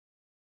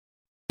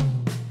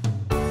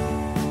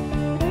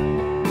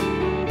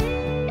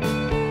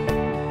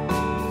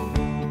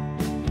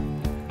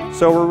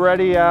So we're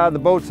ready, the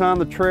boat's on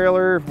the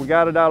trailer, we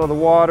got it out of the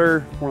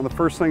water. One of the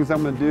first things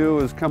I'm going to do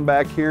is come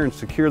back here and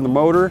secure the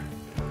motor.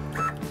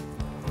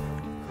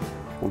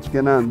 Once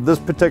again, this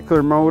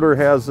particular motor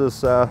has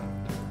this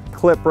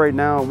clip right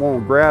now. It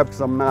won't grab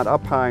because I'm not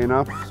up high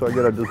enough, so I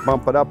got to just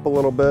bump it up a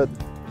little bit,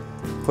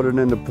 put it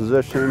into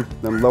position,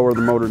 then lower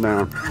the motor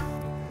down.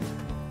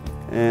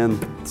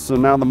 And so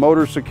now the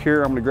motor's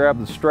secure. I'm going to grab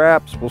the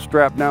straps. We'll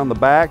strap down the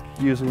back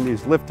using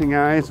these lifting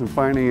eyes and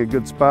finding a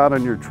good spot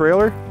on your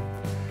trailer.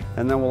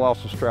 And then we'll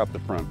also strap the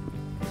front.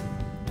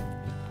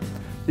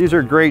 These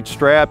are great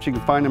straps. You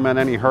can find them at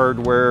any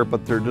hardware,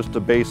 but they're just a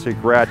basic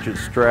ratchet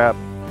strap.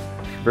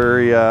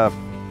 Very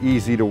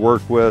easy to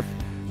work with.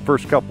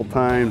 First couple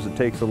times it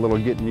takes a little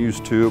getting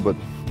used to, but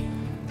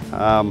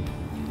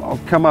I'll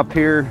come up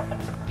here,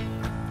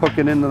 hook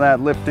it into that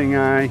lifting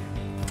eye,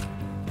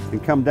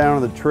 and come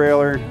down to the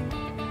trailer.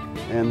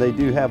 And they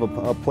do have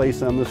a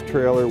place on this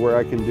trailer where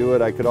I can do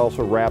it. I could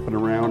also wrap it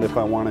around if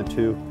I wanted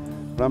to,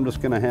 but I'm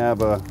just going to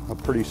have a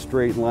pretty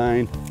straight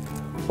line.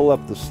 Pull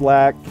up the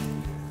slack,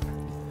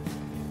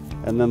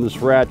 and then this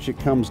ratchet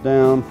comes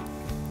down,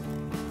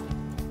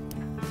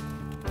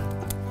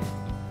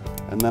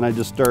 and then I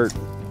just start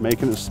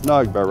making it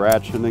snug by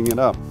ratcheting it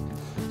up.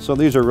 So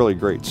these are really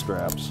great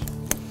straps.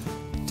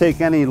 Take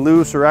any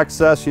loose or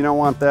excess, you don't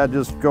want that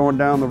just going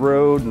down the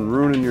road and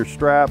ruining your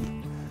strap.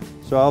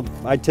 So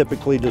I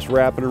typically just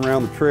wrap it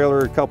around the trailer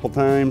a couple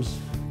times,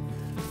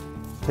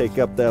 take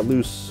up that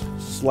loose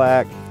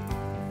slack,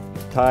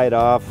 tie it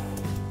off,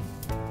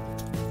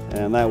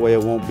 and that way it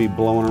won't be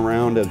blowing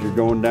around as you're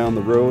going down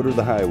the road or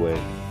the highway.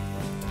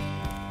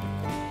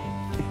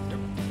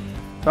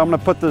 So I'm going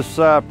to put this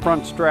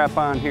front strap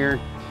on here,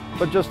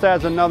 but just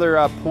as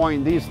another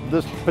point,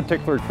 this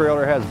particular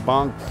trailer has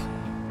bunks.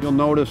 You'll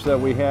notice that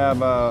we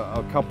have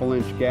a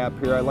couple-inch gap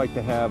here. I like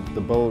to have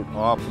the boat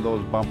off of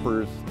those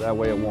bumpers. That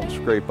way it won't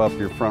scrape up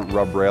your front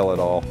rub rail at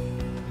all.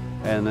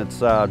 And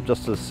it's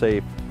just as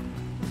safe.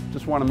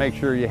 Just want to make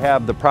sure you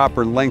have the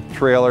proper length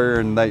trailer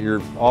and that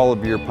all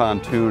of your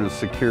pontoon is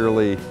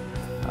securely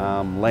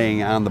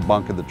laying on the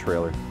bunk of the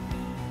trailer.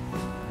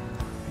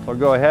 So I'll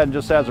go ahead and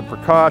just as a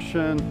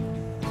precaution,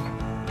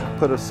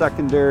 put a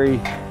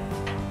secondary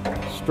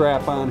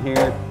strap on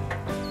here.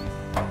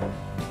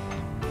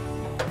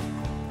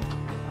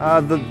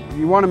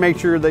 You want to make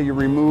sure that you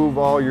remove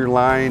all your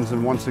lines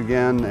and once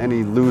again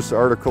any loose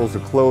articles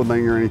of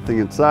clothing or anything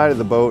inside of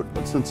the boat.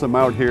 But since I'm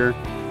out here,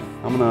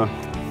 I'm going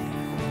to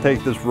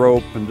take this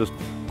rope and just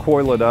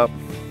coil it up.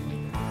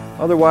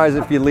 Otherwise,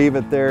 if you leave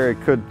it there,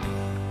 it could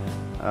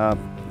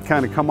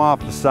kind of come off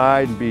the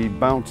side and be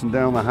bouncing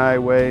down the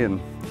highway and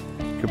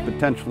could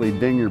potentially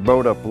ding your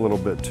boat up a little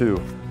bit too.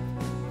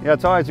 Yeah,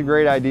 it's always a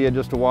great idea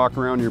just to walk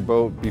around your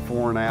boat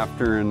before and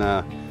after and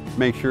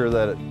make sure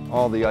that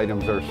all the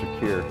items are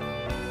secure.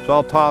 So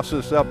I'll toss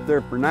this up there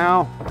for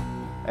now,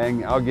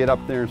 and I'll get up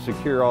there and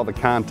secure all the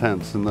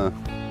contents in the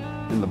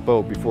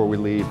boat before we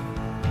leave.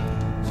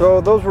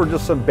 So those were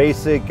just some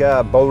basic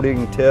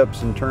boating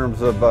tips in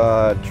terms of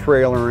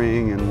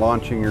trailering and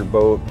launching your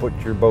boat, put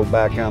your boat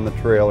back on the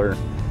trailer,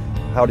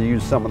 how to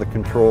use some of the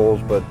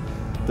controls. But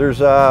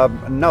there's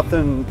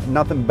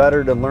nothing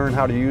better to learn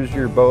how to use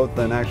your boat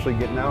than actually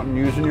getting out and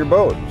using your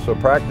boat. So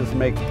practice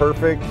makes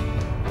perfect.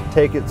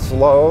 Take it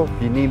slow.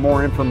 If you need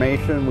more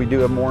information, we do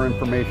have more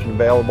information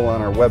available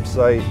on our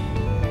website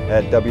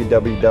at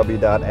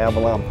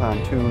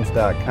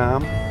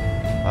www.avalonpontoons.com.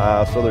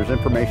 So there's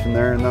information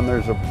there, and then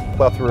there's a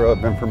plethora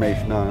of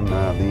information on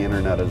the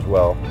internet as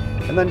well.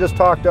 And then just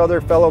talk to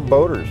other fellow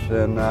boaters,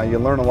 and you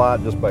learn a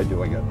lot just by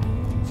doing it.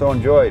 So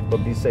enjoy it,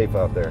 but be safe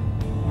out there.